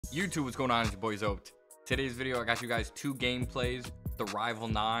YouTube, what's going on? It's your boy Zopedwz. Today's video, I got you guys 2 gameplays, the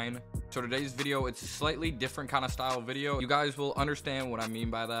Rival-9. So today's video, it's a slightly different kind of style video. You guys will understand what I mean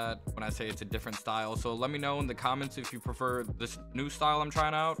by that when I say it's a different style. So let me know in the comments if you prefer this new style I'm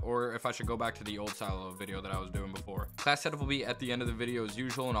trying out, or if I should go back to the old style of video that I was doing before. Class setup will be at the end of the video as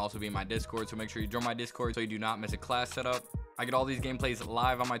usual, and also be in my Discord. So make sure you join my Discord so you do not miss a class setup. I get all these gameplays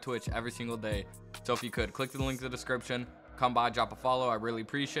live on my Twitch every single day. So if you could, click the link in the description. Come by, drop a follow. I really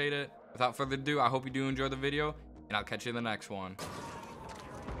appreciate it. Without further ado, I hope you do enjoy the video, and I'll catch you in the next one.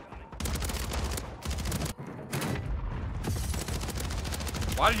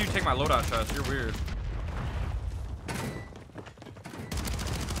 Why did you take my loadout shots? You're weird.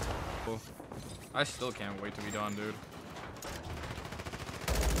 Cool. I still can't wait to be done, dude.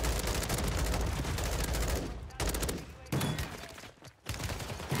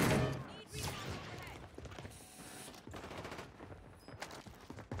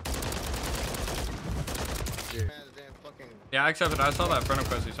 Yeah, I accepted it. I saw that friend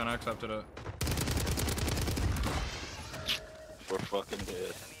request you sent. I accepted it. We're fucking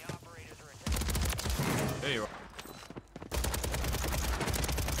dead. There you are.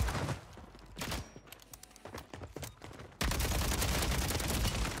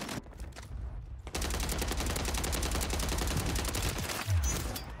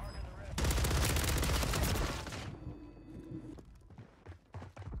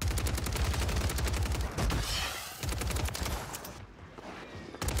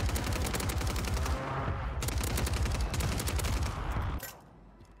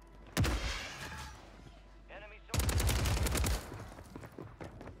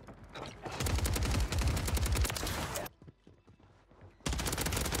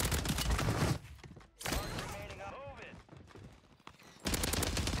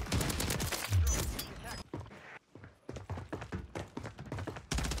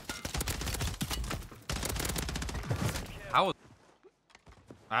 How?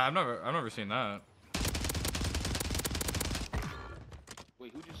 I've never seen that.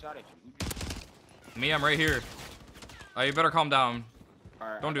 Wait, who just shot at you? Me, I'm right here. You better calm down.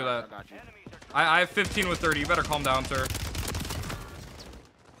 Alright, Don't do that. I got you. I have 15 with 30. You better calm down, sir.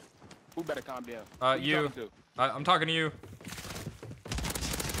 Who better calm down? Who you. talking to? I'm talking to you.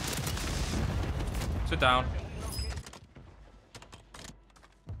 Sit down.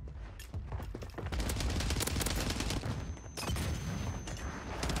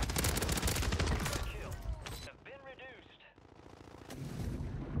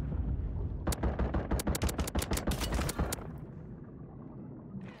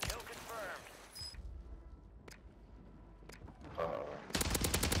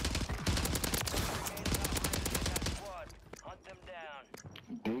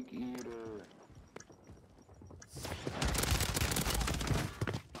 Big eater.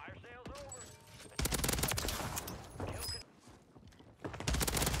 Fire sales over.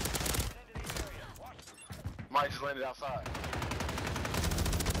 Into the area. Watch. Mike just landed outside.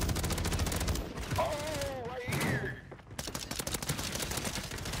 Oh, right here.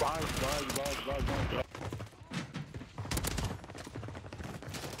 Buzz.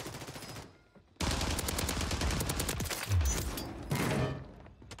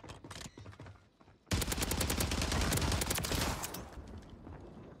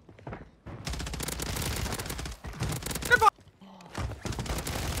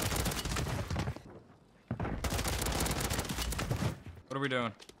 What are we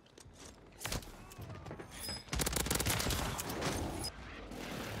doing?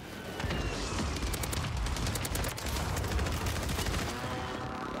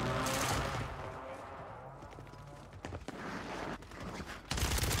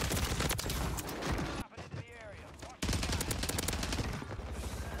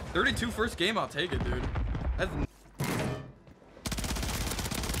 $32 first game, I'll take it, dude. That's...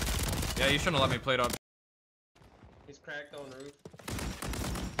 Yeah, you shouldn't have let me play it up. He's cracked on roof.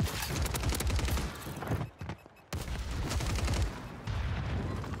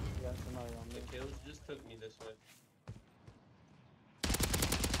 The kills just took me this way.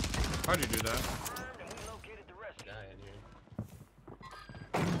 How'd you do that? Guy in here.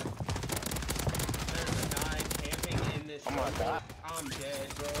 There's a guy camping in this. Oh my god. I'm dead,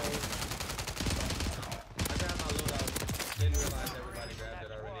 bro. I grabbed my loadout. Didn't realize everybody grabbed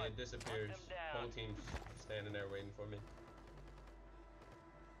it already. It disappears. Whole team's standing there waiting for me.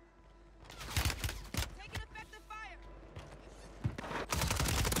 Taking effective fire.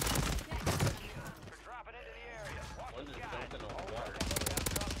 Dropping into the area. Watch One the just sky. jumped in the water.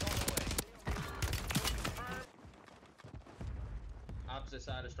 Opposite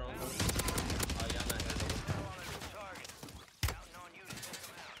side of stronghold. Oh, y'all not here. Target. Counting on you to take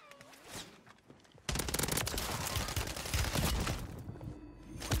them out.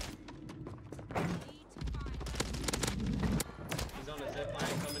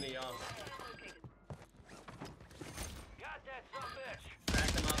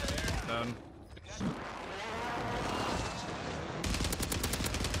 tagged him out the air. Done.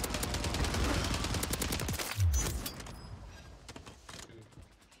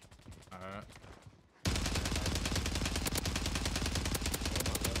 Alright.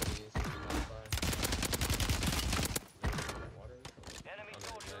 Enemy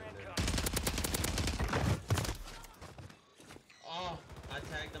soldier incoming. Oh, I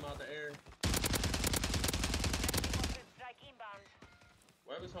tagged him out the air. Strike inbound.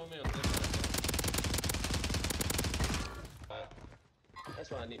 Where was homie on this side? That's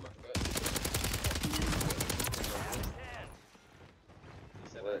why I need my gun. He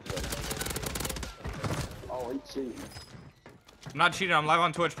said Oh, he cheating. I'm not cheating. I'm live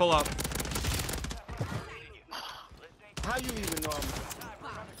on Twitch. Pull up. How you even know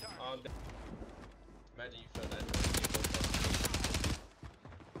I'm... Imagine you feel that.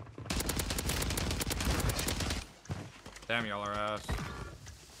 Damn, y'all are ass.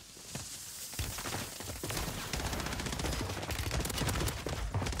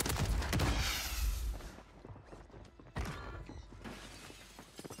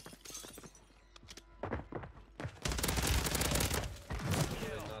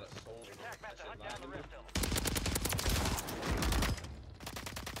 There's not a soul. Attack That method, shit hunt lied down to the me. rift zone.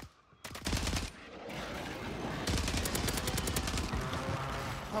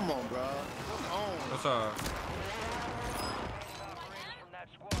 Come on, bro. Come on. What's up? From that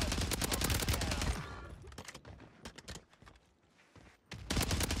squad.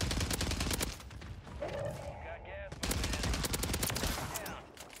 Got gas moving in. Down.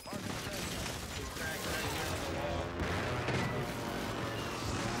 Marking the rest. He's cracked right here on the wall.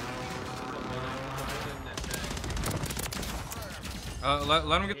 Bullet in that tag.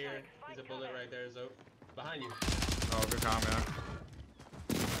 Let him get. Here, there's a bullet right there, Zope. Behind you. Oh, good comment.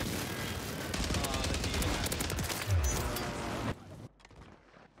 Oh, let's see what happens.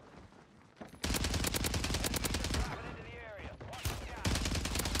 Dropping into the area. Watch the sky.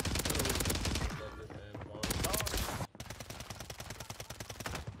 Let this man fall.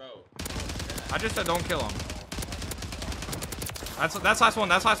 Bro. I just said don't kill him. That's last one.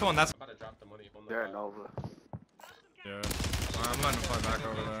 That's last one. That's. I'm about to drop the money on the They're bot. Nova. Yeah. Alright, I'm letting him fly back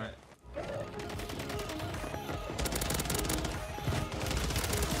over there.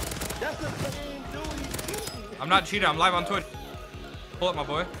 That's the same dude. I'm not cheating. I'm live on Twitch. Pull up, my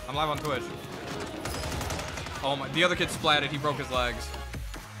boy. I'm live on Twitch. Oh my! The other kid splatted. He broke his legs.